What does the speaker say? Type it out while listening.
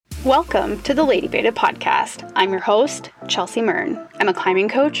Welcome to the Lady Beta podcast. I'm your host, Chelsea Myrn. I'm a climbing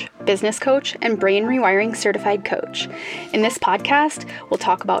coach, business coach, and brain rewiring certified coach. In this podcast, we'll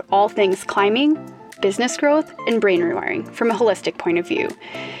talk about all things climbing, business growth, and brain rewiring from a holistic point of view.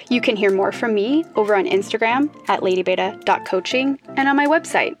 You can hear more from me over on Instagram at ladybeta.coaching and on my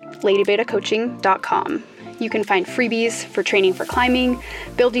website, ladybetacoaching.com. You can find freebies for training for climbing,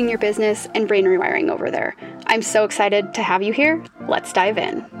 building your business, and brain rewiring over there. I'm so excited to have you here. Let's dive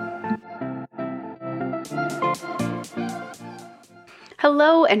in.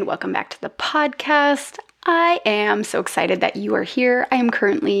 Hello and welcome back to the podcast. I am so excited that you are here. I am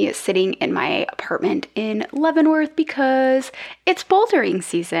currently sitting in my apartment in Leavenworth because it's bouldering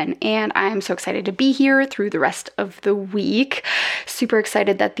season and I'm so excited to be here through the rest of the week. Super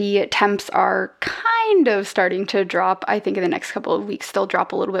excited that the temps are kind of starting to drop. I think in the next couple of weeks they'll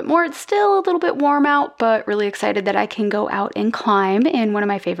drop a little bit more. It's still a little bit warm out, but really excited that I can go out and climb in one of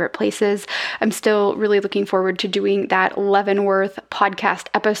my favorite places. I'm still really looking forward to doing that Leavenworth podcast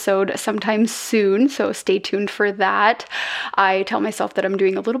episode sometime soon, so stay tuned for that. I tell myself that I'm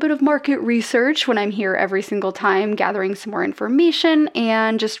doing a little bit of market research when I'm here every single time, gathering some more information,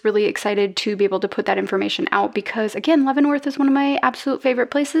 and just really excited to be able to put that information out because, again, Leavenworth is one of my absolute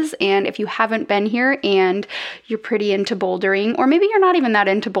favorite places, and if you haven't been here and you're pretty into bouldering, or maybe you're not even that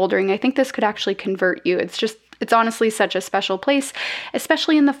into bouldering, I think this could actually convert you. It's honestly such a special place,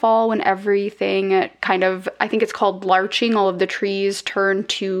 especially in the fall when everything kind of, I think it's called larching, all of the trees turn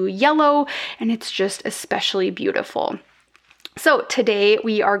to yellow, and it's just especially beautiful. So today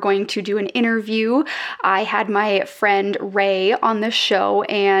we are going to do an interview. I had my friend Ray on the show,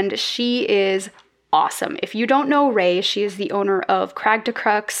 and she is awesome. If you don't know Ray, she is the owner of Crag to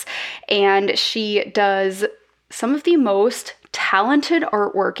Crux, and she does some of the most talented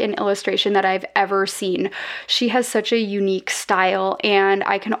artwork and illustration that I've ever seen. She has such a unique style, and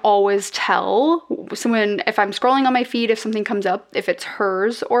I can always tell if I'm scrolling on my feed, if something comes up, if it's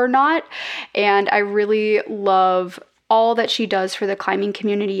hers or not. And I really love all that she does for the climbing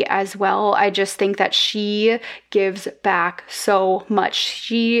community as well. I just think that she gives back so much.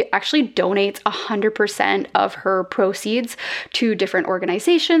 She actually donates 100% of her proceeds to different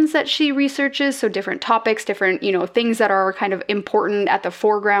organizations that she researches. So different topics, different, things that are kind of important at the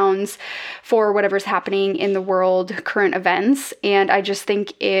foregrounds for whatever's happening in the world, current events. And I just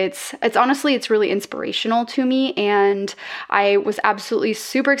think it's really inspirational to me. And I was absolutely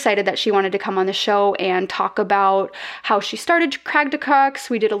super excited that she wanted to come on the show and talk about how she started Crag to Crux.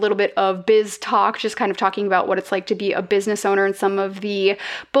 We did a little bit of biz talk, just kind of talking about what it's like to be a business owner and some of the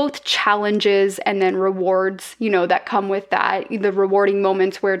both challenges and then rewards, that come with that. The rewarding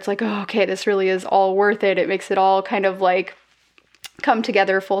moments where it's like, oh, okay, this really is all worth it. It makes it all kind of like come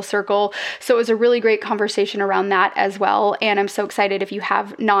together full circle. So it was a really great conversation around that as well. And I'm so excited. If you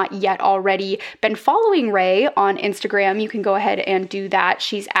have not yet already been following Ray on Instagram, you can go ahead and do that.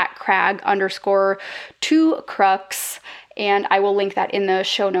 She's at Crag_2Crux. And I will link that in the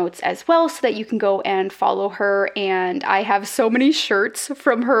show notes as well so that you can go and follow her. And I have so many shirts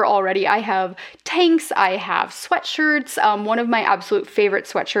from her already. I have tanks, I have sweatshirts. One of my absolute favorite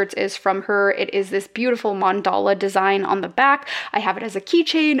sweatshirts is from her. It is this beautiful mandala design on the back. I have it as a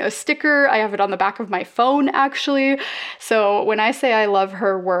keychain, a sticker. I have it on the back of my phone, actually. So when I say I love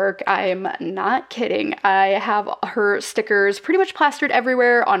her work, I'm not kidding. I have her stickers pretty much plastered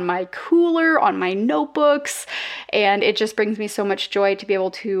everywhere on my cooler, on my notebooks, and it just brings me so much joy to be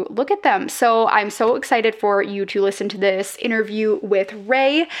able to look at them. So I'm so excited for you to listen to this interview with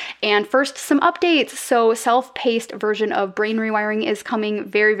Ray. And first, some updates. So self-paced version of Brain Rewiring is coming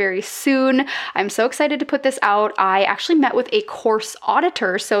very, very soon. I'm so excited to put this out. I actually met with a course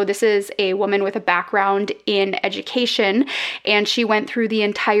auditor. So this is a woman with a background in education, and she went through the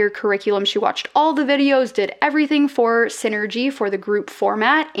entire curriculum. She watched all the videos, did everything for Synergy for the group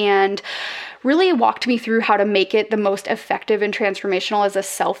format, and really walked me through how to make it the most effective and transformational as a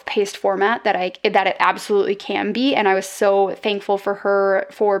self-paced format that it absolutely can be. And I was so thankful for her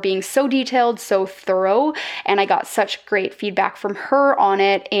for being so detailed, so thorough, and I got such great feedback from her on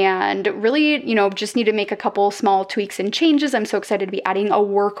it, and really, just need to make a couple small tweaks and changes. I'm so excited to be adding a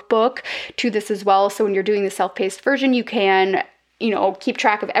workbook to this as well. So when you're doing the self-paced version, you can keep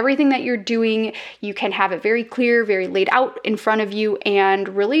track of everything that you're doing. You can have it very clear, very laid out in front of you, and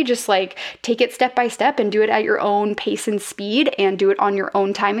really just like take it step by step and do it at your own pace and speed and do it on your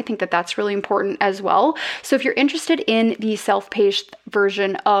own time. I think that that's really important as well. So if you're interested in the self-paced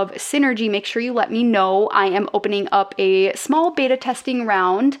version of Synergy, make sure you let me know. I am opening up a small beta testing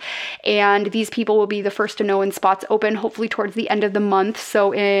round, and these people will be the first to know when spots open, hopefully towards the end of the month.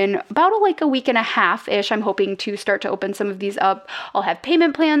 So in about a week and a half-ish, I'm hoping to start to open some of these up. I'll have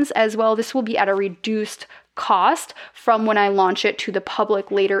payment plans as well. This will be at a reduced cost from when I launch it to the public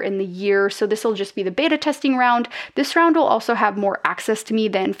later in the year. So this will just be the beta testing round. This round will also have more access to me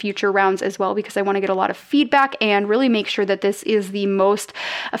than future rounds as well, because I want to get a lot of feedback and really make sure that this is the most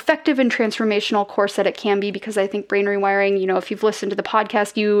effective and transformational course that it can be, because I think brain rewiring, if you've listened to the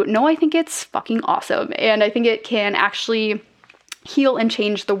podcast, I think it's fucking awesome. And I think it can actually heal and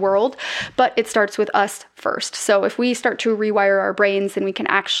change the world, but it starts with us first. So if we start to rewire our brains, then we can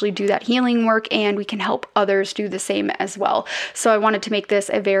actually do that healing work, and we can help others do the same as well. So I wanted to make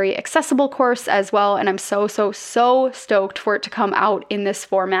this a very accessible course as well, and I'm so stoked for it to come out in this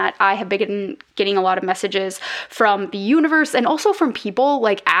format. I have been getting a lot of messages from the universe and also from people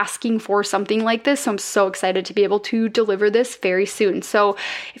asking for something like this. So I'm so excited to be able to deliver this very soon. So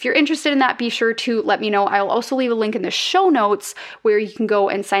if you're interested in that, be sure to let me know. I'll also leave a link in the show notes where you can go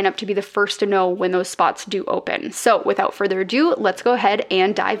and sign up to be the first to know when those spots do open. So without further ado, let's go ahead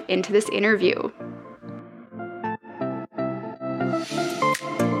and dive into this interview.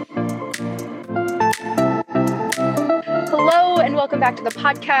 Hello and welcome back to the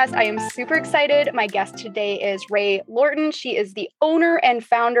podcast. I am super excited. My guest today is Rae Lorton. She is the owner and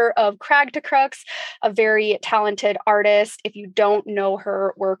founder of Crag to Crux, a very talented artist. If you don't know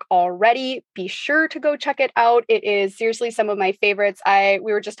her work already, be sure to go check it out. It is seriously some of my favorites. We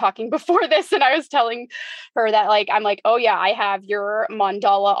were just talking before this, and I was telling her that I'm like, oh yeah, I have your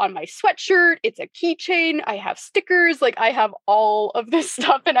mandala on my sweatshirt. It's a keychain. I have stickers. I have all of this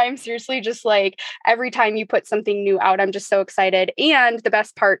stuff, and I'm seriously just every time you put something new out, I'm just so excited. And the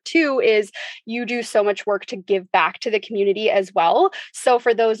best part too is you do so much work to give back to the community as well. So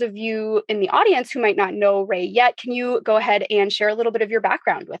for those of you in the audience who might not know Rae yet, can you go ahead and share a little bit of your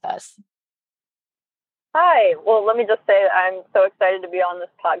background with us? Hi. Well, let me just say I'm so excited to be on this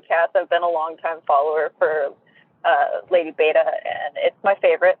podcast. I've been a longtime follower for Lady Beta, and it's my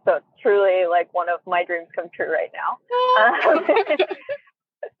favorite. So it's truly one of my dreams come true right now.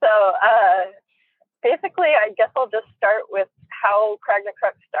 Basically, I guess I'll just start with how Crag to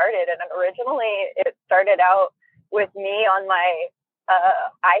Crux started. And originally, it started out with me on my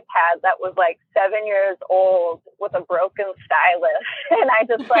iPad that was 7 years old with a broken stylus. And I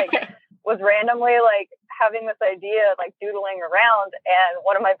just was randomly having this idea, doodling around. And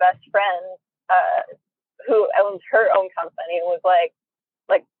one of my best friends, who owns her own company, was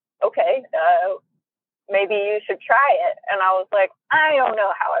okay, maybe you should try it. And I was like, I don't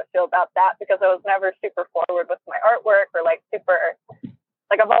know how I feel about that, because I was never super forward with my artwork or super,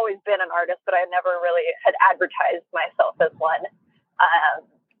 I've always been an artist, but I never really had advertised myself as one.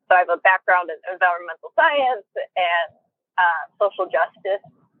 So I have a background in environmental science and social justice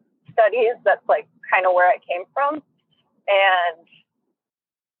studies. That's kind of where I came from. And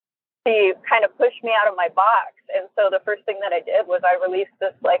she kind of pushed me out of my box. And so the first thing that I did was I released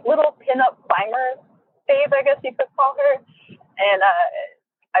this little pinup climber babe, I guess you could call her. And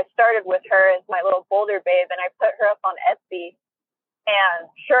I started with her as my little boulder babe, and I put her up on Etsy. And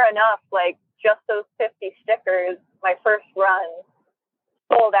sure enough, just those 50 stickers, my first run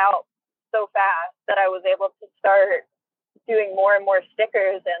sold out so fast that I was able to start doing more and more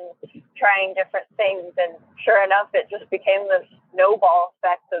stickers and trying different things. And sure enough, it just became this snowball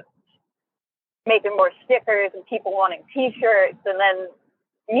effect of making more stickers and people wanting t-shirts, and then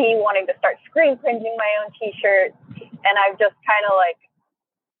me wanting to start screen printing my own t-shirts. And I've just kind of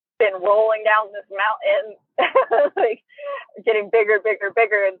been rolling down this mountain, getting bigger.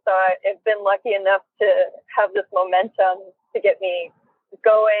 And so I've been lucky enough to have this momentum to get me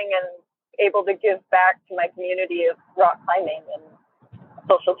going and able to give back to my community of rock climbing and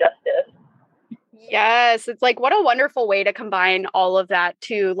social justice. Yes, it's what a wonderful way to combine all of that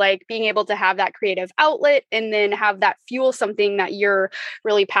too, being able to have that creative outlet and then have that fuel something that you're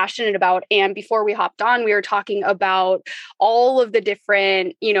really passionate about. And before we hopped on, we were talking about all of the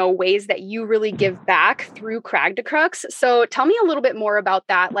different, ways that you really give back through Crag to Crux. So tell me a little bit more about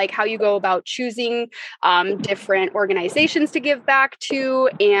that, how you go about choosing different organizations to give back to,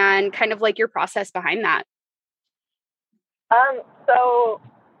 and kind of your process behind that. So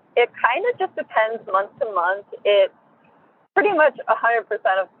it kind of just depends month to month. It's pretty much 100%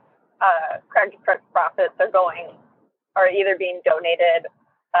 of Crag to Crux profits are either being donated.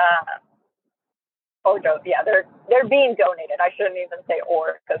 They're being donated. I shouldn't even say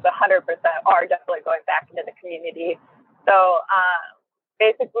or, because 100% are definitely going back into the community. So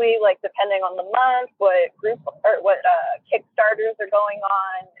basically like depending on the month, what group or what Kickstarters are going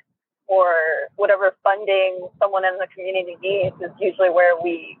on, or whatever funding someone in the community needs is usually where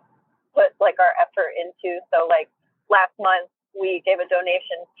we put like our effort into. So like last month we gave a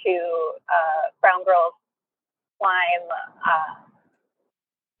donation to Brown Girls Slime,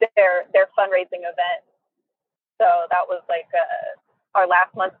 their fundraising event. So that was like our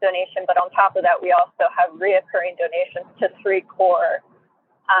last month's donation. But on top of that, we also have reoccurring donations to three core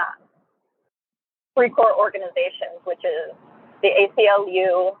organizations, which is the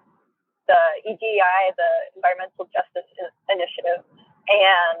ACLU, the EGI, the Environmental Justice Initiative,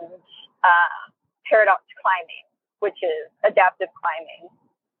 and Paradox Climbing, which is adaptive climbing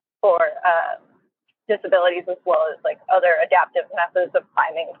for disabilities, as well as like other adaptive methods of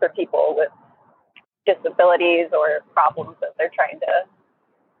climbing for people with disabilities or problems that they're trying to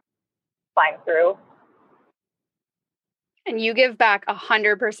climb through. And you give back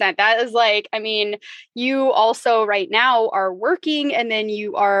 100%. That is like, I mean, you also right now are working, and then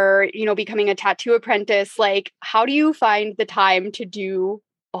you are, becoming a tattoo apprentice. Like, how do you find the time to do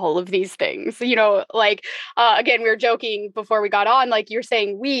all of these things? Again, we were joking before we got on, like you're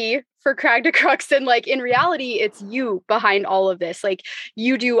saying we for Crag to Crux, and like in reality, it's you behind all of this. Like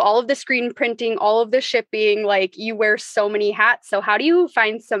you do all of the screen printing, all of the shipping, like you wear so many hats. So how do you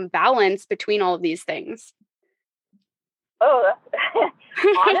find some balance between all of these things? Oh,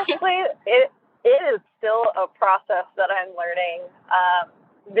 honestly, it is still a process that I'm learning,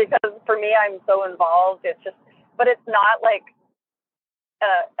 because for me, I'm so involved. But it's not like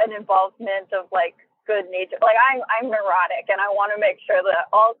an involvement of like good nature. Like I'm neurotic, and I want to make sure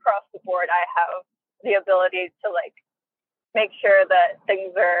that all across the board, I have the ability to like make sure that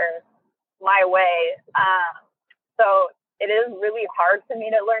things are my way. So it is really hard for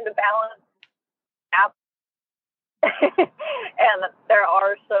me to learn to balance. And there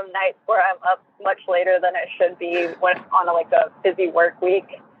are some nights where I'm up much later than I should be when on a busy work week.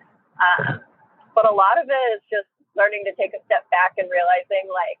 But a lot of it is just learning to take a step back and realizing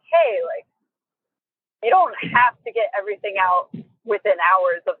like, hey, like you don't have to get everything out within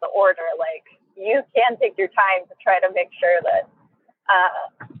hours of the order. Like you can take your time to try to make sure that,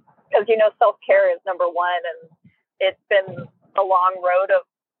 because self-care is number one, and it's been a long road of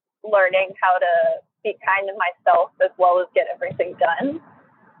learning how to be kind to myself as well as get everything done.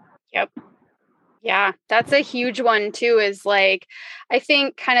 Yep. Yeah, that's a huge one too, is like, I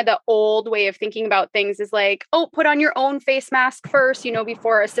think kind of the old way of thinking about things is like, oh, put on your own face mask first,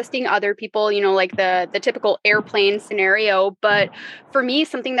 before assisting other people, like the typical airplane scenario. But for me,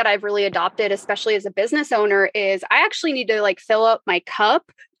 something that I've really adopted, especially as a business owner, is I actually need to like fill up my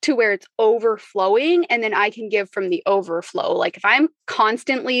cup to where it's overflowing, and then I can give from the overflow. Like if I'm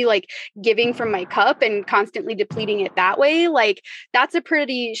constantly like giving from my cup and constantly depleting it that way, like that's a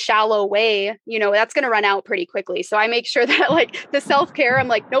pretty shallow way, that's going to run out pretty quickly. So I make sure that like the self-care, I'm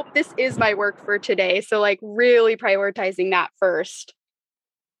like, nope, this is my work for today. So like really prioritizing that first.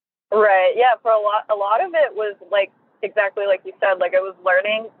 Right. Yeah. For a lot of it was like, exactly like you said, like I was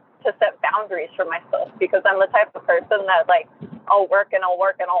learning to set boundaries for myself, because I'm the type of person that like I'll work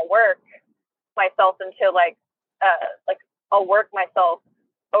myself until like I'll work myself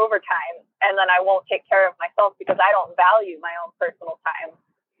overtime, and then I won't take care of myself because I don't value my own personal time.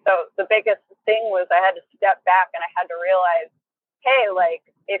 So the biggest thing was I had to step back, and I had to realize, hey, like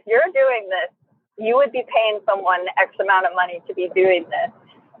if you're doing this, you would be paying someone X amount of money to be doing this.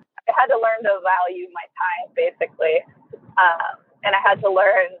 I had to learn to value my time, basically, and I had to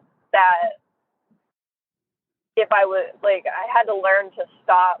learn that if I was like, I had to learn to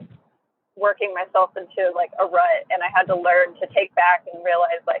stop working myself into like a rut, and I had to learn to take back and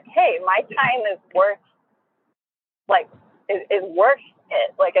realize like, hey, my time is worth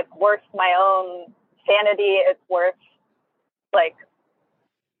it. Like it's worth my own sanity. It's worth like,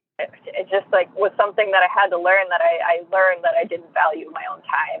 it just like was something that I had to learn, that I learned that I didn't value my own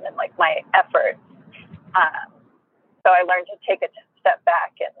time and like my effort. So I learned to take a step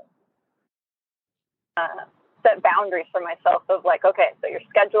back and set boundaries for myself of like, okay, so you're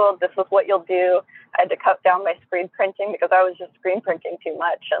scheduled, this is what you'll do. I had to cut down my screen printing because I was just screen printing too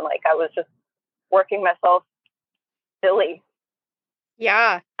much, and like I was just working myself silly.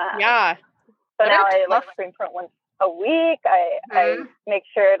 Yeah. So now I like screen print once a week. I make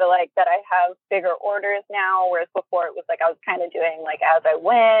sure to like that I have bigger orders now, whereas before it was like I was kind of doing like as I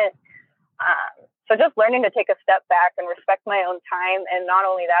went. So just learning to take a step back and respect my own time, and not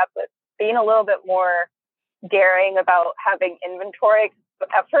only that, but being a little bit more daring about having inventory.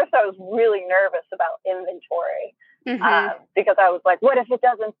 At first, I was really nervous about inventory, because I was like, what if it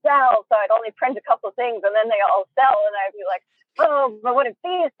doesn't sell? So I'd only print a couple of things and then they all sell, and I'd be like, oh, but what if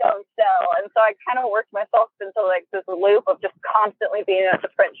these don't sell? And so I kind of worked myself into like this loop of just constantly being at the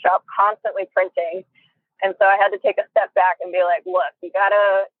print shop, constantly printing. And so I had to take a step back and be like, look, you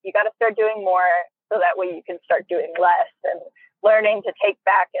gotta start doing more so that way you can start doing less. And learning to take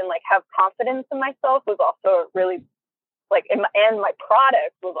back and like have confidence in myself was also really like, and my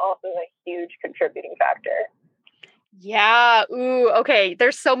product was also a huge contributing factor. Yeah. Ooh, okay.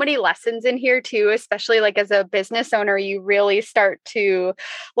 There's so many lessons in here too, especially like as a business owner, you really start to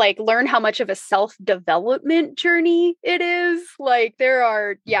like learn how much of a self-development journey it is. Like there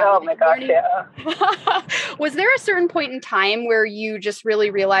are, yeah. Oh Like my gosh, learning. yeah. Was there a certain point in time where you just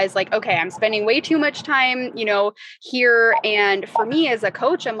really realized like, okay, I'm spending way too much time, here. And for me as a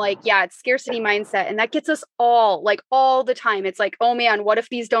coach, I'm like, yeah, it's scarcity mindset. And that gets us all like all the time. It's like, oh man, what if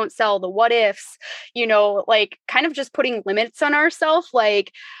these don't sell? The what ifs, like kind of just putting limits on ourselves,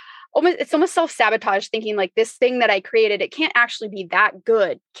 like it's almost self-sabotage, thinking like this thing that I created, it can't actually be that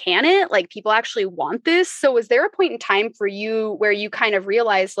good, can it? Like people actually want this. So was there a point in time for you where you kind of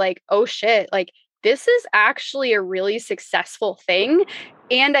realized like, oh shit, like this is actually a really successful thing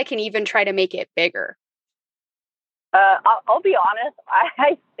and I can even try to make it bigger? I'll be honest,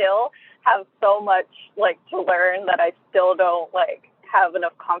 I still have so much like to learn that I still don't like have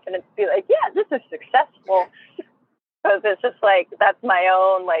enough confidence to be like, yeah, this is successful. Because it's just like, that's my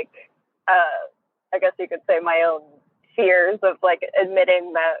own, like, I guess you could say my own fears of like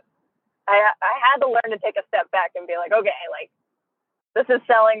admitting that I had to learn to take a step back and be like, okay, like this is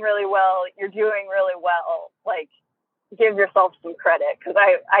selling really well. You're doing really well. Like, give yourself some credit. Because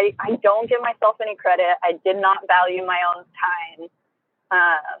I don't give myself any credit. I did not value my own time.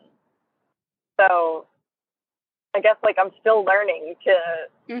 So I guess like I'm still learning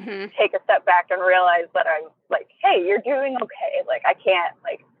to take a step back and realize that I'm like, hey, you're doing okay. Like I can't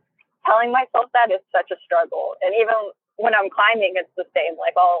like telling myself that is such a struggle. And even when I'm climbing, it's the same.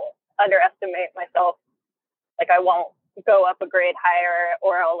 Like I'll underestimate myself. Like I won't go up a grade higher,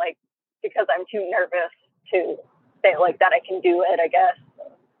 or I'll like, because I'm too nervous to say like that I can do it, I guess.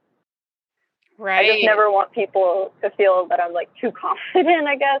 Right. I just never want people to feel that I'm like too confident,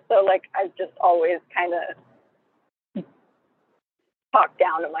 I guess. So like I just always kind of talk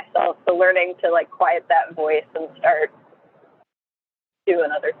down to myself. So learning to like quiet that voice and start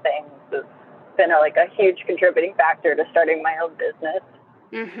doing other things has been a huge contributing factor to starting my own business.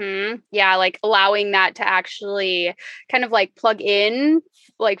 Yeah, like allowing that to actually kind of like plug in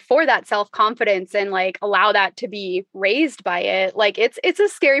like for that self-confidence and like allow that to be raised by it. Like it's a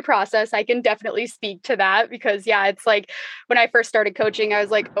scary process. I can definitely speak to that because yeah, it's like when I first started coaching, I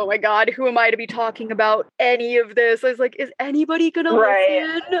was like, oh my God, who am I to be talking about any of this? I was like, is anybody gonna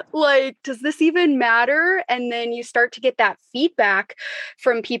listen? Like, does this even matter? And then you start to get that feedback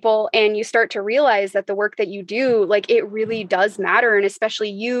from people and you start to realize that the work that you do, like it really does matter. And especially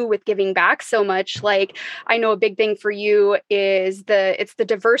you with giving back so much, like I know a big thing for you is it's the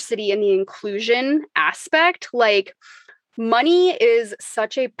diversity and the inclusion aspect. Like money is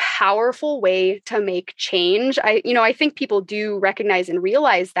such a powerful way to make change. I think people do recognize and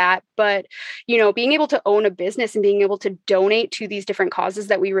realize that, but being able to own a business and being able to donate to these different causes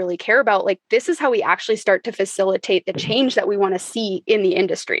that we really care about, like this is how we actually start to facilitate the change that we want to see in the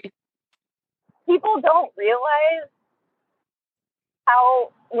industry. People don't realize how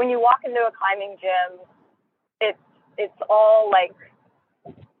when you walk into a climbing gym, it's all like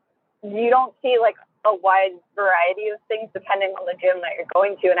you don't see like a wide variety of things depending on the gym that you're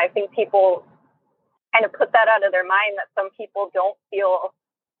going to. And I think people kind of put that out of their mind that some people don't feel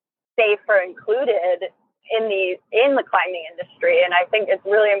safe or included in the climbing industry. And I think it's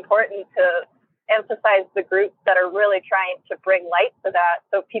really important to emphasize the groups that are really trying to bring light to that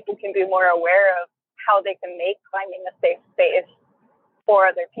so people can be more aware of how they can make climbing a safe space for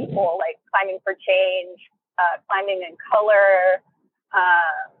other people, like Climbing for Change, Climbing in Color,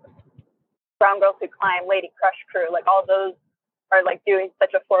 Brown Girls Who Climb, Lady Crush Crew, like all those are like doing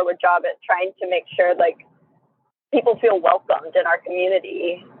such a forward job at trying to make sure like people feel welcomed in our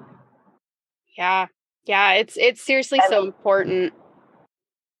community. Yeah. It's seriously so important.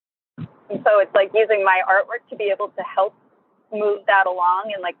 And so it's like using my artwork to be able to help move that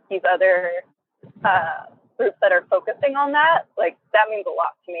along, and like these other groups that are focusing on that, like that means a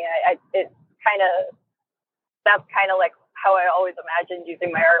lot to me. That's kind of like how I always imagined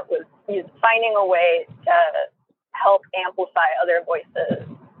using my art, was finding a way to help amplify other voices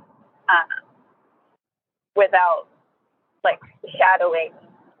without like shadowing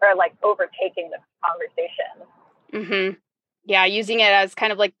or like overtaking the conversation. Yeah, using it as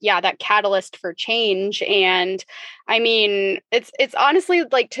kind of like, yeah, that catalyst for change. And I mean, it's honestly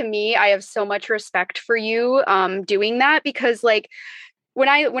like, to me, I have so much respect for you doing that, because like when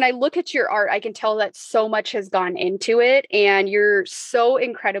I look at your art, I can tell that so much has gone into it and you're so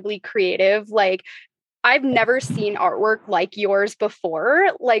incredibly creative. Like, I've never seen artwork like yours before.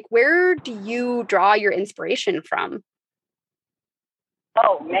 Like, where do you draw your inspiration from?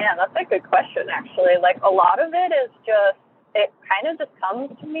 Oh man, that's a good question actually. Like a lot of it is just, it kind of just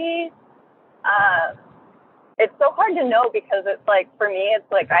comes to me. Uh, it's so hard to know because it's like, for me, it's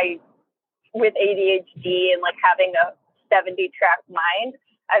like with ADHD and like having a 70 track mind,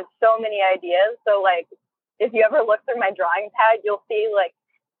 I have so many ideas. So like, if you ever look through my drawing pad, you'll see like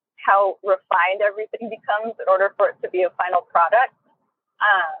how refined everything becomes in order for it to be a final product.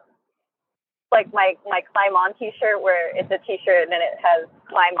 Like my Climb On t-shirt, where it's a t-shirt and then it has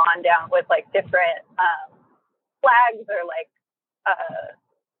Climb On down with like different flags or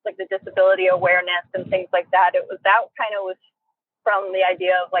like the disability awareness and things like that. That kind of was from the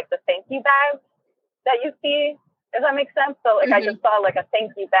idea of like the thank you bags that you see. Does that make sense? So like, I just saw like a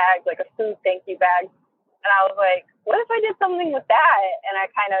thank you bag, like a food thank you bag. And I was like, what if I did something with that? And I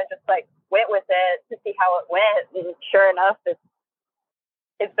kind of just like went with it to see how it went. And sure enough,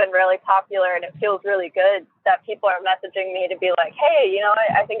 it's been really popular, and it feels really good that people are messaging me to be like, hey,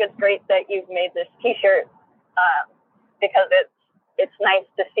 I think it's great that you've made this t-shirt, because it's nice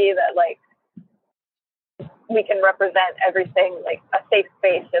to see that like we can represent everything, like a safe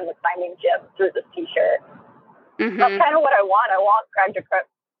space in the climbing gym through this t-shirt. That's kind of what I want. I want Crag to Crux,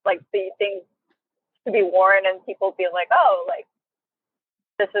 like the things to be worn and people be like, oh, like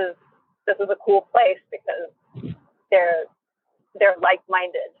this is a cool place because they're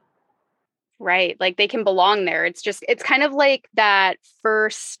like-minded. Right. Like they can belong there. It's kind of like that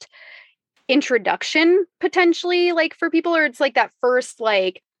first introduction potentially, like for people, or it's like that first,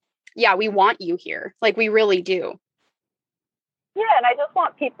 like, yeah, we want you here. Like we really do. Yeah. And I just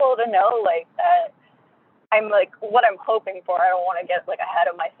want people to know like that I'm like what I'm hoping for. I don't want to get like ahead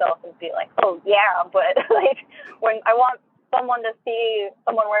of myself and be like, oh yeah, but like when I want someone to see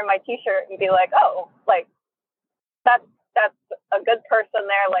someone wearing my t-shirt and be like, oh, like that's a good person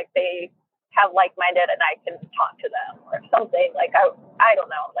there. Like they have like-minded and I can talk to them or something. Like I don't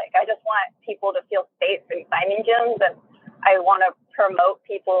know. Like I just want people to feel safe in climbing gyms, and I want to promote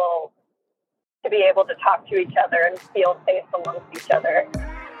people to be able to talk to each other and feel safe amongst each other.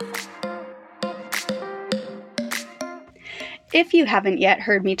 If you haven't yet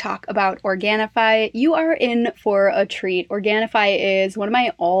heard me talk about Organifi, you are in for a treat. Organifi is one of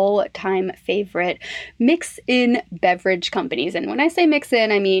my all-time favorite mix-in beverage companies. And when I say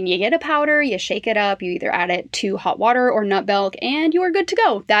mix-in, I mean you get a powder, you shake it up, you either add it to hot water or nut milk, and you are good to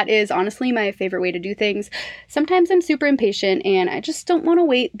go. That is honestly my favorite way to do things. Sometimes I'm super impatient and I just don't want to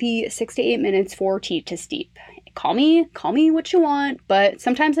wait the 6 to 8 minutes for tea to steep. Call me what you want, but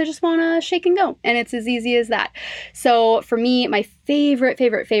sometimes I just want to shake and go, and it's as easy as that. So for me, my favorite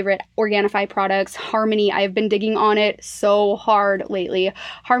Organifi products, Harmony. I've been digging on it so hard lately.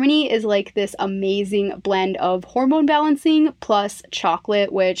 Harmony is like this amazing blend of hormone balancing plus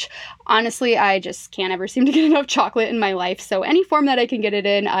chocolate, which honestly, I just can't ever seem to get enough chocolate in my life. So any form that I can get it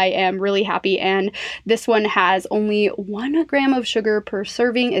in, I am really happy. And this one has only 1 gram of sugar per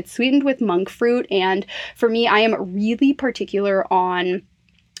serving. It's sweetened with monk fruit. And for me, I am really particular on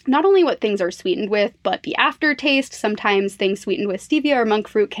not only what things are sweetened with, but the aftertaste. Sometimes things sweetened with stevia or monk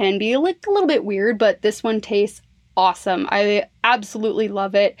fruit can be like a little bit weird, but this one tastes awesome. I absolutely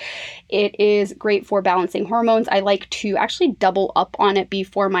love it. It is great for balancing hormones. I like to actually double up on it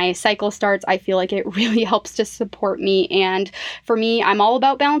before my cycle starts. I feel like it really helps to support me. And for me, I'm all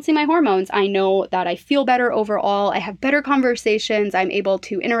about balancing my hormones. I know that I feel better overall. I have better conversations. I'm able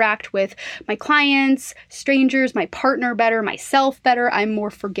to interact with my clients, strangers, my partner better, myself better. I'm more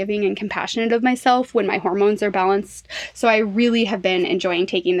forgiving and compassionate of myself when my hormones are balanced. So I really have been enjoying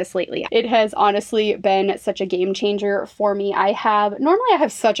taking this lately. It has honestly been such a game changer for me. Normally I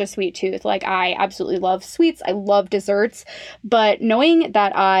have such a sweet tooth. Like I absolutely love sweets. I love desserts, but knowing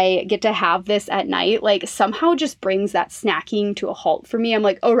that I get to have this at night, like somehow just brings that snacking to a halt for me. I'm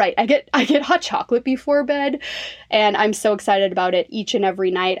like, oh right, I get hot chocolate before bed, and I'm so excited about it each and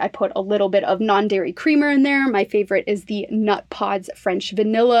every night. I put a little bit of non-dairy creamer in there. My favorite is the Nut Pods French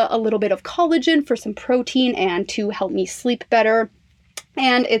Vanilla, a little bit of collagen for some protein and to help me sleep better.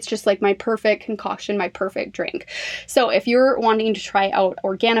 And it's just like my perfect concoction, my perfect drink. So if you're wanting to try out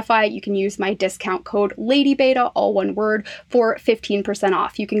Organifi, you can use my discount code LadyBeta, all one word, for 15%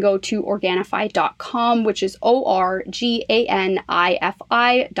 off. You can go to Organifi.com, which is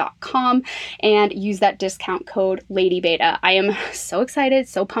ORGANIFI.com, and use that discount code LadyBeta. I am so excited,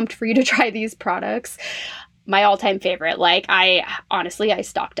 so pumped for you to try these products. My all-time favorite. Like, I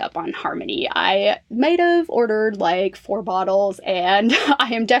stocked up on Harmony. I might have ordered like 4 bottles, and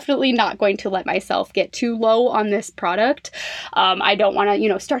I am definitely not going to let myself get too low on this product. I don't want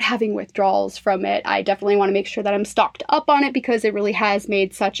to, start having withdrawals from it. I definitely want to make sure that I'm stocked up on it because it really has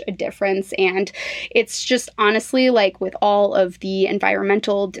made such a difference. And it's just honestly, like, with all of the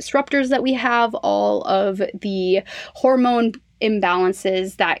environmental disruptors that we have, all of the hormone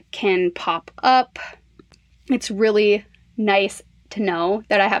imbalances that can pop up, it's really nice to know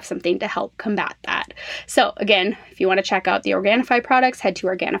that I have something to help combat that. So again, if you want to check out the Organifi products, head to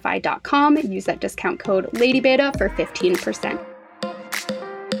Organifi.com, use that discount code LadyBeta for 15%.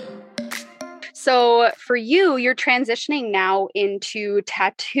 So for you, you're transitioning now into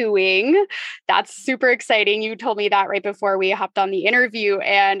tattooing. That's super exciting. You told me that right before we hopped on the interview,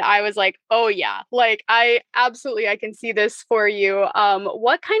 and I was like, oh yeah, like I can see this for you.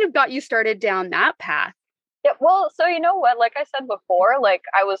 What kind of got you started down that path? Yeah, well, so you know what, like I said before, like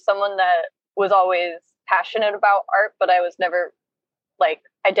I was someone that was always passionate about art, but I was never like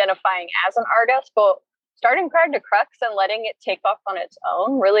identifying as an artist. But starting Crag to Crux and letting it take off on its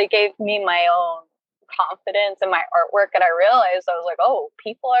own really gave me my own confidence in my artwork. And I realized I was like, oh,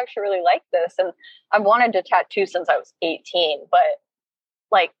 people actually really like this. And I've wanted to tattoo since I was 18. But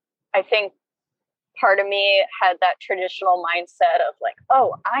like, I think part of me had that traditional mindset of like,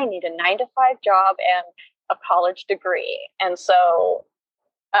 oh, I need a 9-to-5 job and a college degree. And so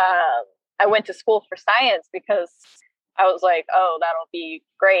I went to school for science because I was like, oh, that'll be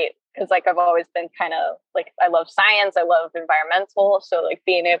great. Because like I've always been kind of like, I love science, I love environmental. So like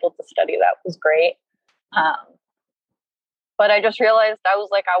being able to study that was great. But I just realized I was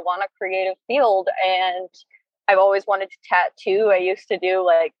like, I want a creative field, and I've always wanted to tattoo. I used to do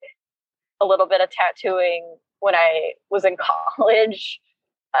like a little bit of tattooing when I was in college.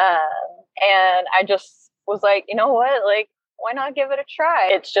 And I just was like, you know what, like, why not give it a try?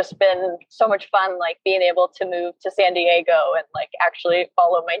 It's just been so much fun, like being able to move to San Diego and like actually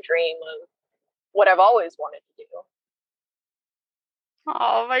follow my dream of what I've always wanted to do.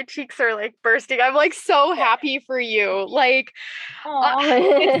 Oh, my cheeks are like bursting. I'm like so happy for you. Like,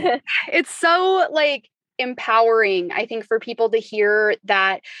 it's so like empowering, I think, for people to hear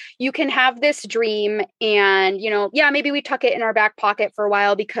that you can have this dream and, maybe we tuck it in our back pocket for a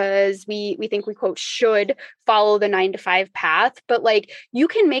while because we think we quote should follow the 9-to-5 path, but like you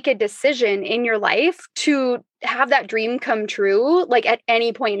can make a decision in your life to have that dream come true, like at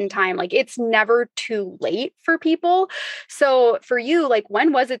any point in time. Like it's never too late for people. So for you, like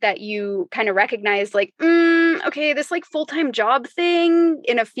when was it that you kind of recognized like, okay, this like full-time job thing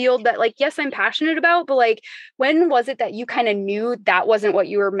in a field that like, yes, I'm passionate about, but like, when was it that you kind of knew that wasn't what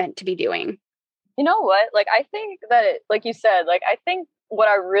you were meant to be doing? You know what? Like, I think that, like you said, like, I think what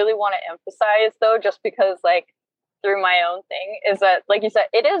I really want to emphasize though, just because like through my own thing is that, like you said,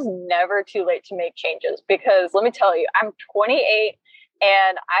 it is never too late to make changes, because let me tell you, I'm 28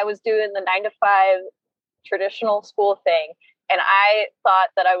 and I was doing the 9-to-5 traditional school thing. And I thought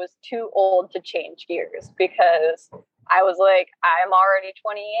that I was too old to change gears because I was like, I'm already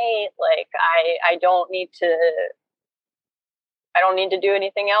 28. Like I don't need to do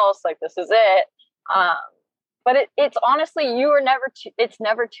anything else. Like this is it. But it's honestly, it's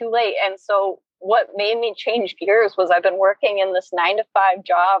never too late. And so what made me change gears was I've been working in this 9-to-5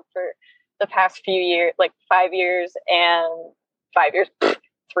 job for the past few years, like 5 years and 5 years,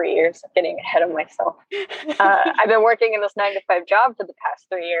 3 years, getting ahead of myself. I've been working in this 9-to-5 job for the past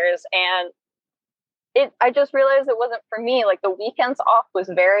 3 years, and I just realized it wasn't for me. Like the weekends off was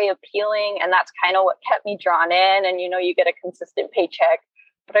very appealing, and that's kind of what kept me drawn in. And, you get a consistent paycheck,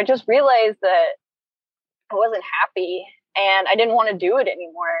 but I just realized that I wasn't happy and I didn't want to do it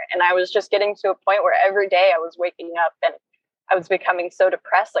anymore. And I was just getting to a point where every day I was waking up and I was becoming so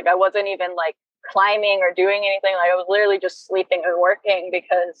depressed. Like I wasn't even like climbing or doing anything. Like I was literally just sleeping and working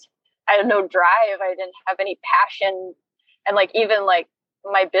because I had no drive. I didn't have any passion. And like, even like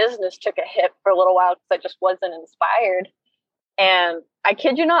my business took a hit for a little while because I just wasn't inspired. And I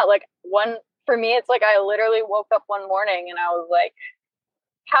kid you not, like for me, it's like I literally woke up one morning and I was like,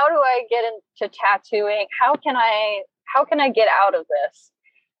 how do I get into tattooing? How can I get out of this?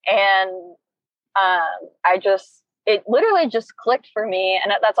 And it literally just clicked for me.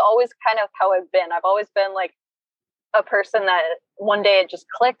 And that's always kind of how I've been. I've always been like a person that one day it just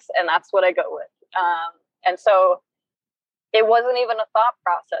clicks and that's what I go with. And so it wasn't even a thought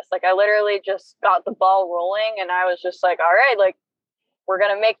process. Like I literally just got the ball rolling and I was just like, all right, like we're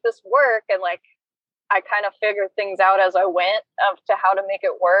going to make this work. And like, I kind of figured things out as I went to how to make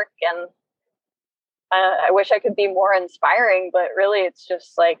it work. And I wish I could be more inspiring, but really it's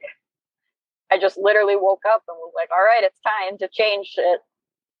just like, I just literally woke up and was like, all right, it's time to change it.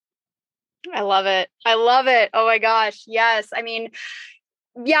 I love it. I love it. Oh my gosh. Yes. I mean,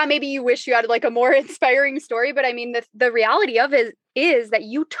 yeah, maybe you wish you had like a more inspiring story, but I mean, the reality of it is that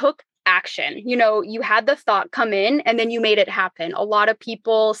you took action. You know, you had the thought come in and then you made it happen. A lot of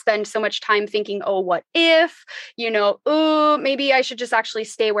people spend so much time thinking, oh, what if, oh, maybe I should just actually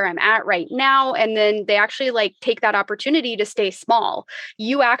stay where I'm at right now. And then they actually like take that opportunity to stay small.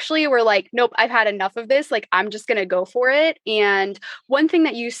 You actually were like, nope, I've had enough of this. Like, I'm just going to go for it. And one thing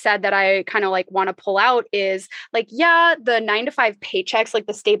that you said that I kind of like want to pull out is like, yeah, the 9-to-5 paychecks, like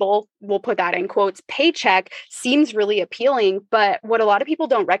the stable, we'll put that in quotes, paycheck seems really appealing. But what a lot of people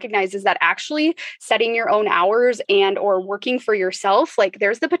don't recognize is that actually setting your own hours and or working for yourself, like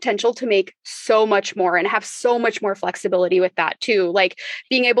there's the potential to make so much more and have so much more flexibility with that too. Like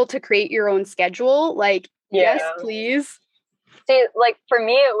being able to create your own schedule, like, yeah. Yes, please. See, like for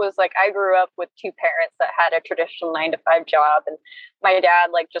me, it was like I grew up with two parents that had a traditional 9-to-5 job. And my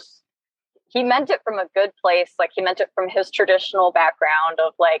dad, like just, he meant it from a good place. Like he meant it from his traditional background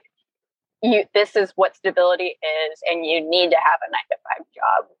of like, this is what stability is, and you need to have a 9-to-5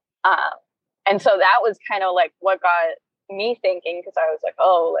 job. And so that was kind of like what got me thinking, because I was like,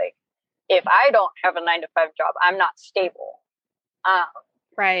 oh, like if I don't have a 9-to-5 job, I'm not stable.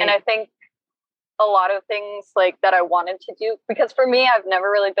 Right. And I think a lot of things like that I wanted to do, because for me, I've never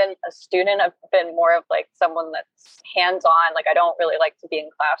really been a student. I've been more of like someone that's hands-on. Like I don't really like to be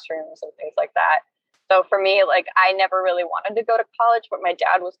in classrooms and things like that. So for me, like I never really wanted to go to college, but my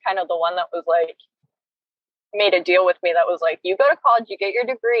dad was kind of the one that was like, made a deal with me that was like, you go to college, you get your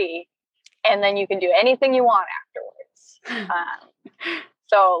degree, and then you can do anything you want afterwards.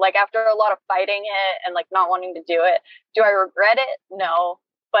 So like after a lot of fighting it and like not wanting to do it, do I regret it? No.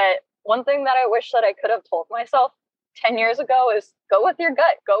 But one thing that I wish that I could have told myself 10 years ago is go with your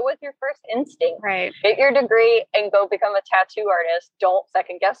gut, go with your first instinct, right? Get your degree and go become a tattoo artist. Don't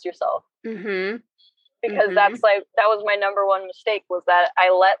second guess yourself. Mm-hmm. Because that's like, that was my number one mistake, was that I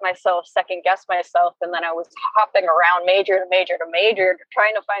let myself second guess myself. And then I was hopping around major to major to major,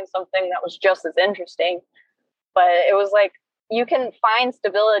 trying to find something that was just as interesting. But it was like, you can find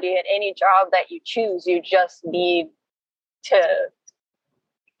stability at any job that you choose. You just need to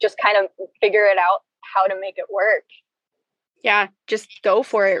just kind of figure it out, how to make it work. Yeah. Just go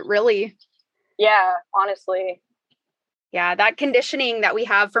for it. Really. Yeah. Honestly. Yeah, that conditioning that we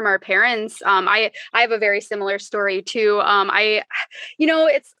have from our parents. I have a very similar story too. I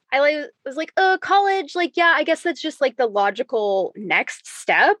was like, oh, college, like, yeah, I guess that's just like the logical next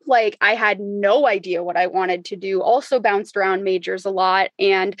step. Like I had no idea what I wanted to do. Also bounced around majors a lot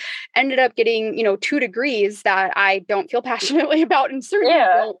and ended up getting, 2 degrees that I don't feel passionately about and certainly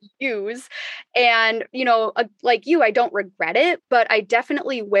don't use. And, like you, I don't regret it, but I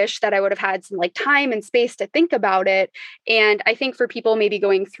definitely wish that I would have had some like time and space to think about it. And I think for people maybe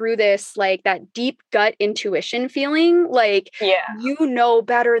going through this, like that deep gut intuition feeling, like,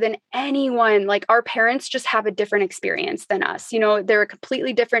 better than anyone, like our parents just have a different experience than us. They're a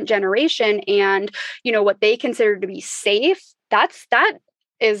completely different generation. And, what they consider to be safe, that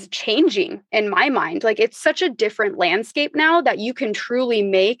is changing in my mind. Like it's such a different landscape now that you can truly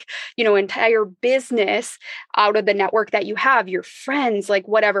make, entire business out of the network that you have, your friends, like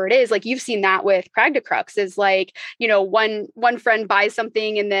whatever it is. Like you've seen that with Crag to Crux is like, one friend buys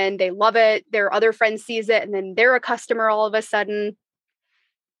something and then they love it. Their other friend sees it and then they're a customer all of a sudden.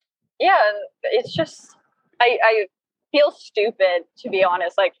 Yeah. It's just, I feel stupid, to be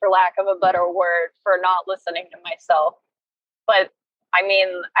honest, like for lack of a better word, for not listening to myself. But I mean,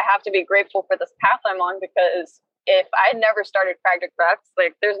 I have to be grateful for this path I'm on, because if I'd never started Crag to Crux,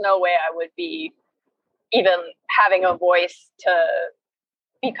 like there's no way I would be even having a voice to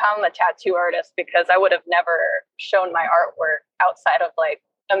become a tattoo artist, because I would have never shown my artwork outside of like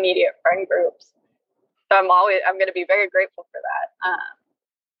immediate friend groups. So I'm going to be very grateful for that.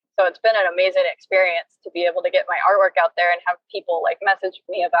 So it's been an amazing experience to be able to get my artwork out there and have people like message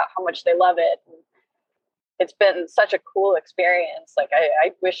me about how much they love it. And it's been such a cool experience. Like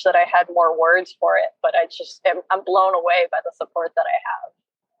I wish that I had more words for it, but I'm blown away by the support that I have.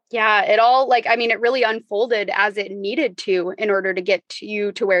 Yeah, it all it really unfolded as it needed to in order to get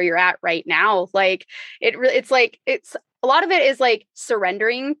you to where you're at right now. Like it's a lot of it is like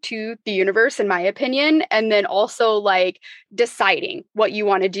surrendering to the universe, in my opinion, and then also like deciding what you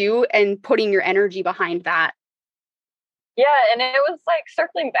want to do and putting your energy behind that. Yeah, and it was like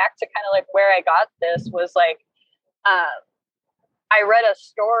circling back to kind of like where I got this was like I read a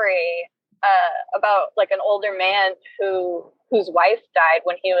story about like an older man whose wife died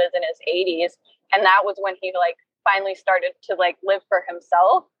when he was in his 80s, and that was when he like finally started to like live for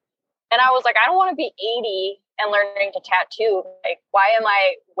himself. And I was like, I don't want to be 80 and learning to tattoo. Like, why am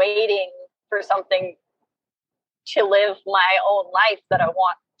I waiting for something to live my own life that I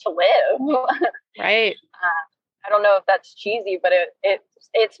want to live? Right. I don't know if that's cheesy, but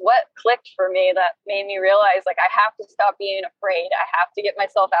it's what clicked for me that made me realize like I have to stop being afraid. I have to get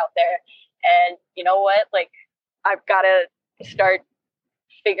myself out there. And you know what? Like I've got to start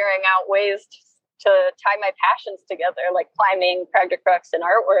figuring out ways to tie my passions together, like climbing, Crag Crux, and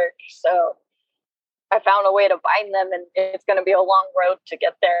artwork. So I found a way to bind them, and it's going to be a long road to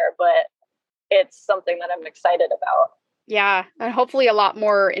get there, but it's something that I'm excited about. Yeah, and hopefully a lot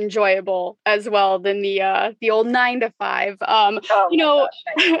more enjoyable as well than the old 9 to 5. You know,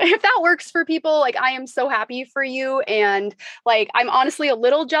 if that works for people, like I am so happy for you, and like I'm honestly a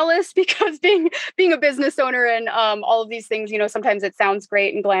little jealous because being a business owner and all of these things, you know, sometimes it sounds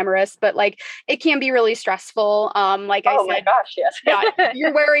great and glamorous, but like it can be really stressful. Like I said, my gosh, yes, yeah,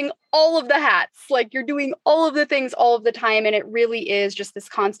 you're wearing all of the hats, like you're doing all of the things all of the time, and it really is just this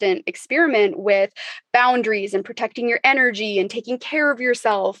constant experiment with boundaries and protecting your energy and taking care of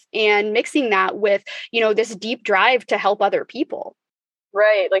yourself and mixing that with, you know, this deep drive to help other people.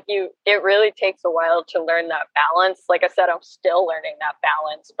 Right. Like it really takes a while to learn that balance. Like I said, I'm still learning that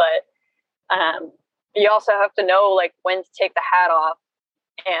balance, but you also have to know like when to take the hat off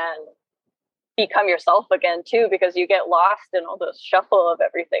and become yourself again too, because you get lost in all the shuffle of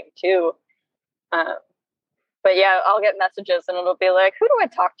everything too. But yeah, I'll get messages and it'll be like, who do I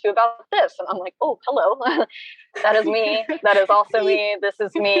talk to about this? And I'm like, oh, hello. That is me. That is also me. This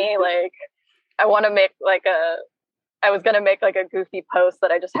is me. Like, I want to make like I was going to make like a goofy post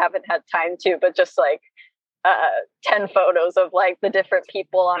that I just haven't had time to, but just like 10 photos of like the different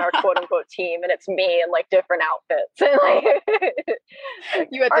people on our quote unquote team. And it's me in like different outfits. And like,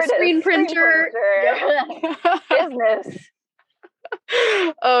 you had the screen printer. Yep. Business.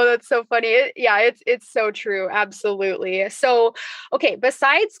 Oh, that's so funny. It's so true. Absolutely. So, okay,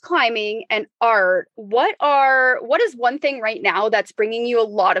 besides climbing and art, what is one thing right now that's bringing you a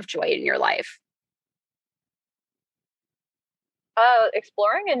lot of joy in your life?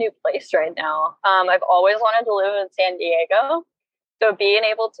 Exploring a new place right now. I've always wanted to live in San Diego. So being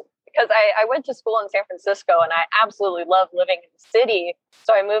able to, because I went to school in San Francisco and I absolutely love living in the city.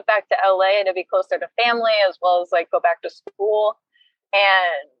 So I moved back to LA to be closer to family as well as like go back to school.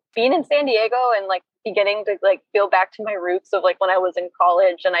 And being in San Diego and like beginning to like feel back to my roots of like when I was in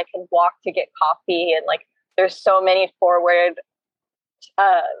college and I can walk to get coffee and like there's so many forward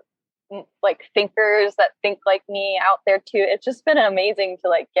like thinkers that think like me out there too. It's just been amazing to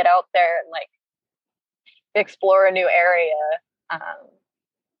like get out there and like explore a new area.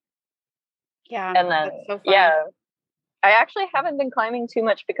 Yeah. And then yeah, I actually haven't been climbing too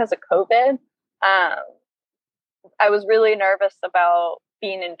much because of COVID. I was really nervous about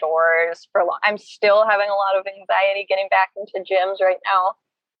being indoors for long. I'm still having a lot of anxiety getting back into gyms right now.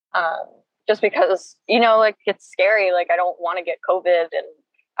 Just because, you know, like it's scary. Like I don't want to get COVID and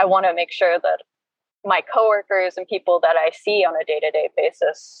I want to make sure that my coworkers and people that I see on a day-to-day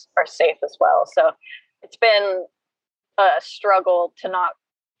basis are safe as well. So it's been a struggle to not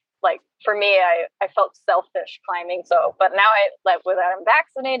like, for me, I felt selfish climbing. So, but now I'm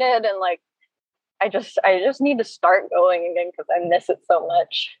vaccinated and like, I just need to start going again because I miss it so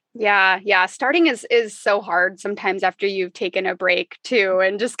much. Yeah. Starting is so hard sometimes after you've taken a break too,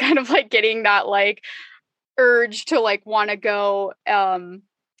 and just kind of like getting that like urge to like want to go.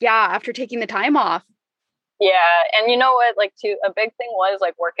 After taking the time off. Yeah, and you know what? Like, a big thing was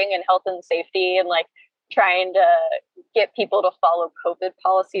like working in health and safety and like trying to get people to follow COVID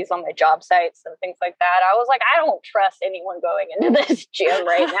policies on my job sites and things like that. I was like, I don't trust anyone going into this gym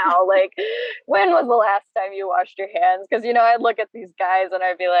right now. Like, when was the last time you washed your hands? Because, you know, I'd look at these guys and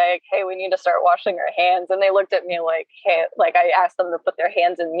I'd be like, hey, we need to start washing our hands. And they looked at me like, hey, like I asked them to put their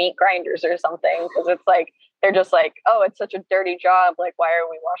hands in meat grinders or something. Because it's like, they're just like, oh, it's such a dirty job. Like, why are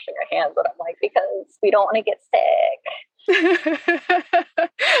we washing our hands? And I'm like, because we don't want to get sick.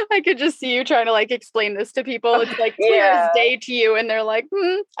 I could just see you trying to like explain this to people. It's like clear as day to you, and they're like,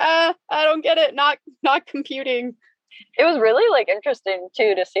 I don't get it. Not computing. It was really like interesting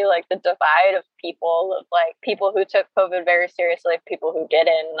too to see like the divide of people, of like people who took COVID very seriously, people who didn't.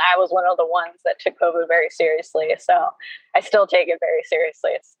 And I was one of the ones that took COVID very seriously, so I still take it very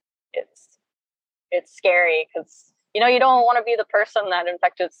seriously. It's scary because you don't want to be the person that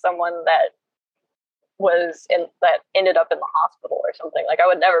infected someone that that ended up in the hospital or something. Like I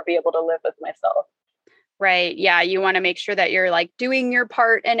would never be able to live with myself. Right. Yeah. You want to make sure that you're like doing your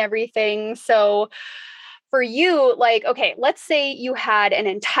part and everything. So for you, like, okay, let's say you had an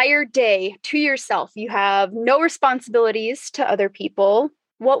entire day to yourself. You have no responsibilities to other people.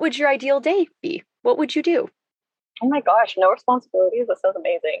 What would your ideal day be? What would you do? Oh my gosh, no responsibilities. That sounds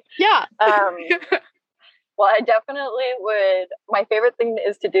amazing. Yeah. Well, I definitely would. My favorite thing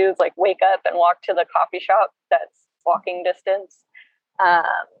is to do is like wake up and walk to the coffee shop that's walking distance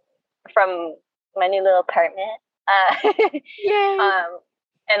from my new little apartment. Yay.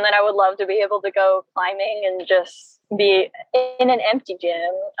 And then I would love to be able to go climbing and just be in an empty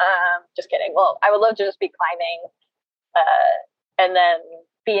gym. Just kidding. Well, I would love to just be climbing and then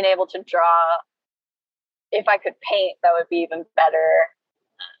being able to draw. If I could paint, that would be even better.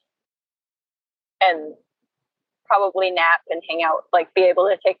 And probably nap and hang out, like be able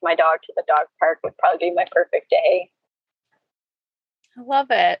to take my dog to the dog park would probably be my perfect day. I love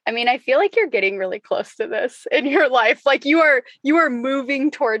it. I mean, I feel like you're getting really close to this in your life. Like you are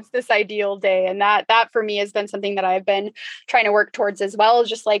moving towards this ideal day. And that for me has been something that I've been trying to work towards as well,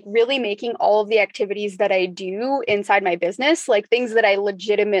 just like really making all of the activities that I do inside my business, like things that I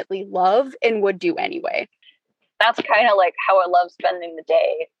legitimately love and would do anyway. That's kind of like how I love spending the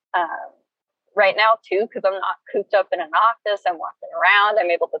day. Right now too, because I'm not cooped up in an office. I'm walking around.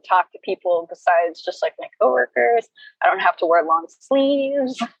 I'm able to talk to people besides just like my coworkers. I don't have to wear long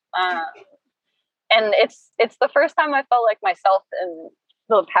sleeves. And it's the first time I felt like myself in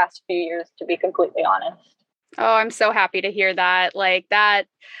the past few years, to be completely honest. Oh, I'm so happy to hear that. Like that,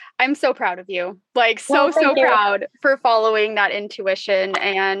 I'm so proud of you. Like so proud for following that intuition.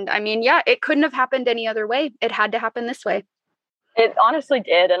 And I mean, yeah, it couldn't have happened any other way. It had to happen this way. It honestly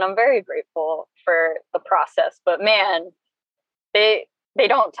did, and I'm very grateful for the process. But man, they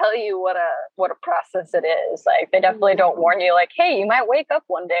don't tell you what a process it is. Like they definitely don't warn you. Like, hey, you might wake up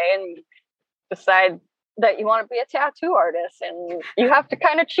one day and decide that you want to be a tattoo artist, and you have to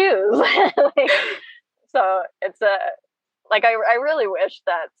kind of choose. So it's I really wish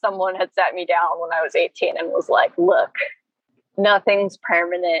that someone had sat me down when I was 18 and was like, look, nothing's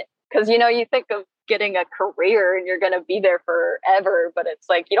permanent. Because you think of getting a career and you're going to be there forever, but it's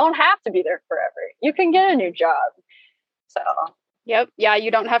like you don't have to be there forever. You can get a new job. So yep. Yeah, you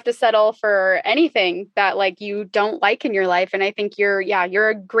don't have to settle for anything that like you don't like in your life. And I think you're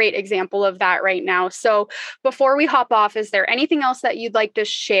a great example of that right now. So before we hop off, is there anything else that you'd like to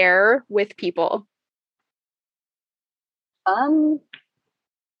share with people? That's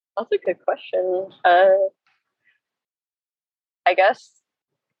a good question. I guess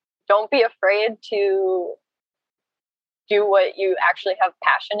don't be afraid to do what you actually have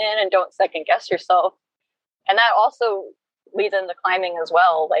passion in and don't second guess yourself. And that also leads into climbing as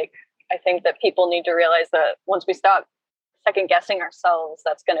well. Like, I think that people need to realize that once we stop second guessing ourselves,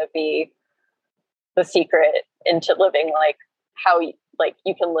 that's going to be the secret into living like how you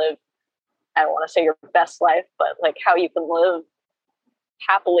can live. I don't want to say your best life, but like how you can live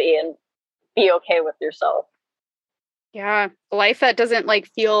happily and be okay with yourself. Yeah, life that doesn't like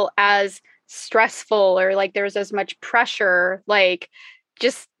feel as stressful or like there's as much pressure. Like,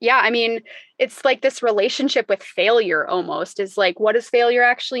 just, yeah, I mean, it's like this relationship with failure almost is like, what does failure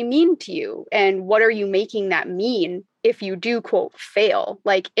actually mean to you? And what are you making that mean if you do, quote, fail?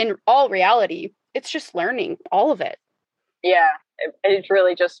 Like, in all reality, it's just learning all of it. Yeah, it's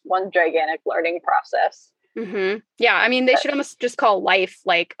really just one gigantic learning process. Mm-hmm. Yeah, I mean, they should almost just call life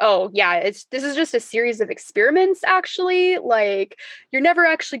like, oh, yeah, this is just a series of experiments, actually. Like, you're never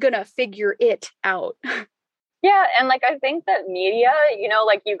actually going to figure it out. Yeah, and like I think that media,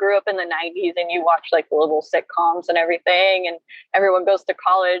 like you grew up in the 90s and you watch like little sitcoms and everything, and everyone goes to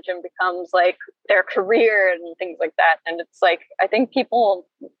college and becomes like their career and things like that. And it's like, I think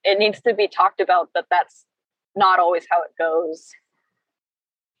it needs to be talked about that that's not always how it goes.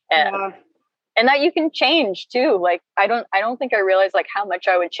 And that you can change too. Like, I don't think I realized like how much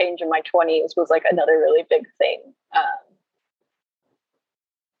I would change in my 20s was like another really big thing.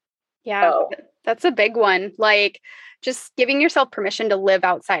 That's a big one. Like, just giving yourself permission to live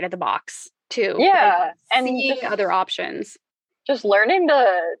outside of the box too. Yeah. Like, and seeing other options. Just learning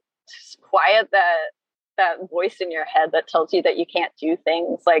to quiet that voice in your head that tells you that you can't do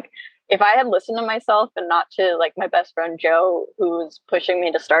things. Like, if I had listened to myself and not to like my best friend Joe, who was pushing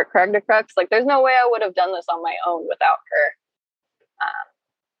me to start Craig the Crux, like there's no way I would have done this on my own without her.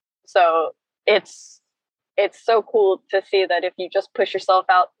 So it's so cool to see that if you just push yourself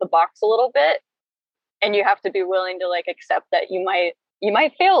out the box a little bit, and you have to be willing to like accept that you might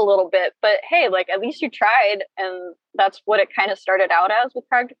fail a little bit, but hey, like at least you tried. And that's what it kind of started out as with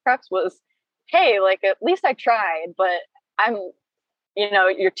Craig the Crux was, hey, like at least I tried. But I'm,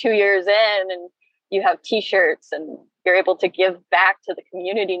 you're 2 years in and you have t-shirts and you're able to give back to the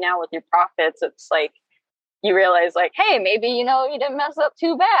community now with your profits. It's like you realize like, hey, maybe you didn't mess up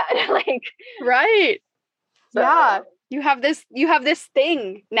too bad. Like, right. So. Yeah. You have this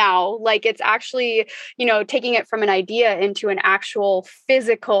thing now, like it's actually, taking it from an idea into an actual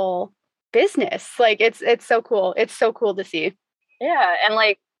physical business. Like it's so cool. It's so cool to see. Yeah. And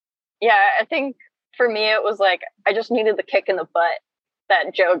like, yeah, I think for me, it was like, I just needed the kick in the butt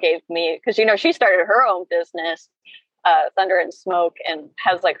that Joe gave me. Cause she started her own business, Thunder and Smoke, and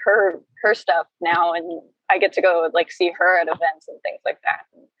has like her stuff now. And I get to go like see her at events and things like that.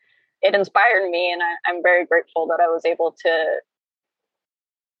 And it inspired me, and I'm very grateful that I was able to.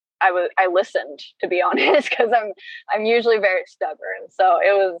 I listened, to be honest, because I'm usually very stubborn. So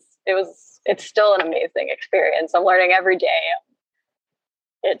it's still an amazing experience. I'm learning every day.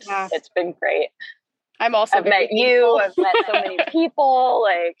 It's been great. I've met you. I've met so many people.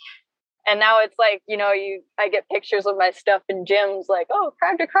 Like, and now it's like I get pictures of my stuff in gyms. Like, oh,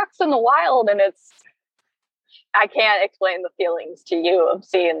 Craig the Crux in the wild, and I can't explain the feelings to you of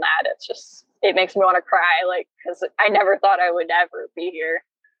seeing that. It's just, it makes me want to cry, like, because I never thought I would ever be here.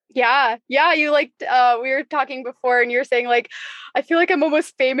 Yeah. You like, we were talking before and you're saying like, I feel like I'm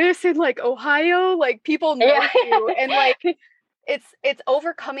almost famous in like Ohio, like people know you, and like, it's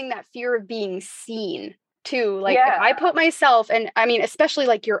overcoming that fear of being seen too. Like if I put myself, and I mean, especially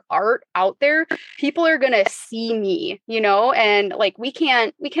like your art out there, people are going to see me, and like, we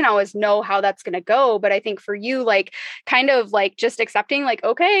can't always know how that's going to go. But I think for you, like kind of like just accepting like,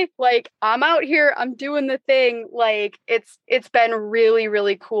 okay, like I'm out here, I'm doing the thing. Like it's been really,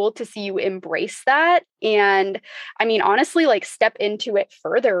 really cool to see you embrace that. And I mean, honestly, like step into it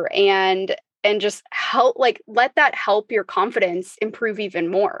further and just help, like, let that help your confidence improve even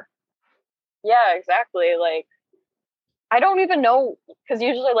more. Yeah, exactly. Like, I don't even know, because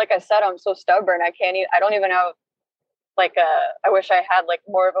usually, like I said, I'm so stubborn. I don't even have like I wish I had like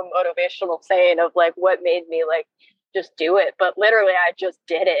more of a motivational saying of like what made me like just do it. But literally I just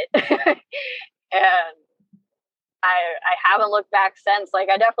did it. And I haven't looked back since. Like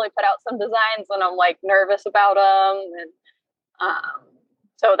I definitely put out some designs and I'm like nervous about them. And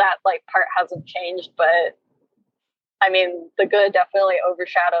so that like part hasn't changed, but I mean, the good definitely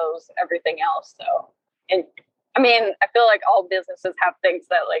overshadows everything else. So, and I mean, I feel like all businesses have things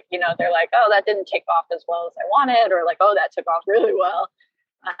that like, they're like, oh, that didn't take off as well as I wanted, or like, oh, that took off really well.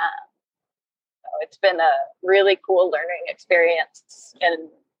 So it's been a really cool learning experience and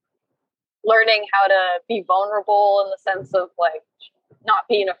learning how to be vulnerable in the sense of like not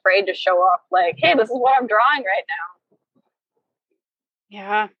being afraid to show off like, hey, this is what I'm drawing right now.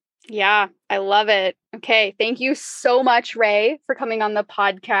 Yeah, I love it. Okay, thank you so much, Ray, for coming on the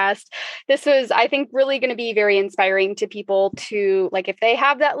podcast. This was, I think, really going to be very inspiring to people to, like, if they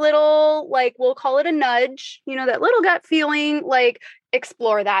have that little, like, we'll call it a nudge, that little gut feeling, like,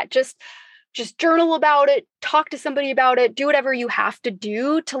 explore that. Just journal about it, talk to somebody about it, do whatever you have to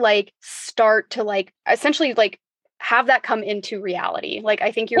do to, like, start to, like, essentially, like, have that come into reality. Like,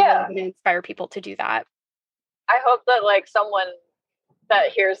 I think you're really going to inspire people to do that. I hope that, like, someone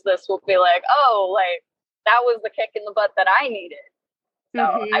that hears this will be like, oh, like that was the kick in the butt that I needed. So,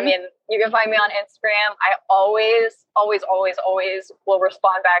 I mean, you can find me on Instagram. I always will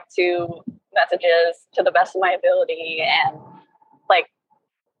respond back to messages to the best of my ability. And like,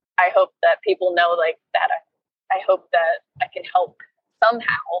 I hope that people know like that. I hope that I can help somehow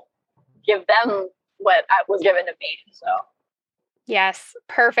give them what was given to me. So. Yes,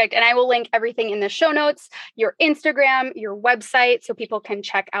 perfect. And I will link everything in the show notes, your Instagram, your website, so people can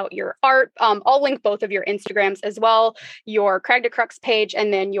check out your art. I'll link both of your Instagrams as well, your Craig the Crux page,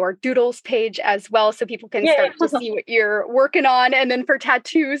 and then your Doodles page as well, so people can start to see what you're working on. And then for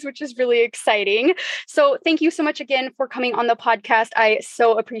tattoos, which is really exciting. So thank you so much again for coming on the podcast. I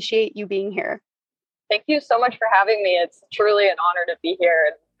so appreciate you being here. Thank you so much for having me. It's truly an honor to be here.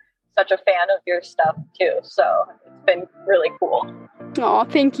 And such a fan of your stuff too. So it's been really cool. Oh,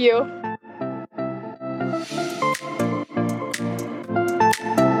 thank you.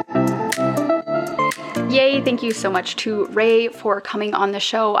 Yay, thank you so much to Ray for coming on the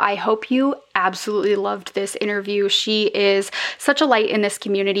show. I hope you absolutely loved this interview. She is such a light in this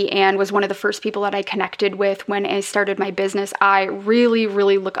community and was one of the first people that I connected with when I started my business. I really,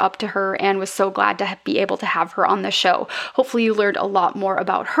 really look up to her and was so glad to be able to have her on the show. Hopefully you learned a lot more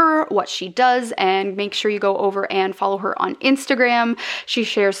about her, what she does, and make sure you go over and follow her on Instagram. She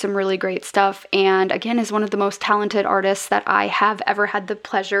shares some really great stuff and again is one of the most talented artists that I have ever had the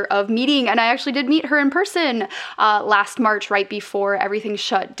pleasure of meeting. And I actually did meet her in person last March, right before everything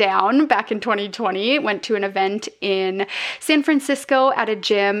shut down back in 2020. Went to an event in San Francisco at a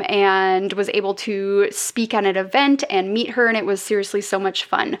gym and was able to speak at an event and meet her, and it was seriously so much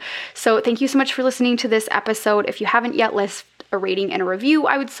fun. So thank you so much for listening to this episode. If you haven't yet, left a rating and a review,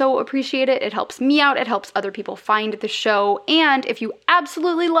 I would so appreciate it. It helps me out. It helps other people find the show. And if you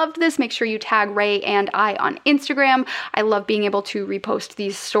absolutely loved this, make sure you tag Ray and I on Instagram. I love being able to repost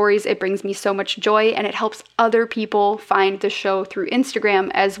these stories. It brings me so much joy and it helps other people find the show through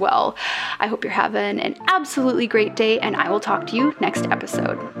Instagram as well. I hope you're having an absolutely great day and I will talk to you next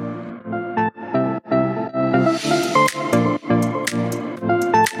episode.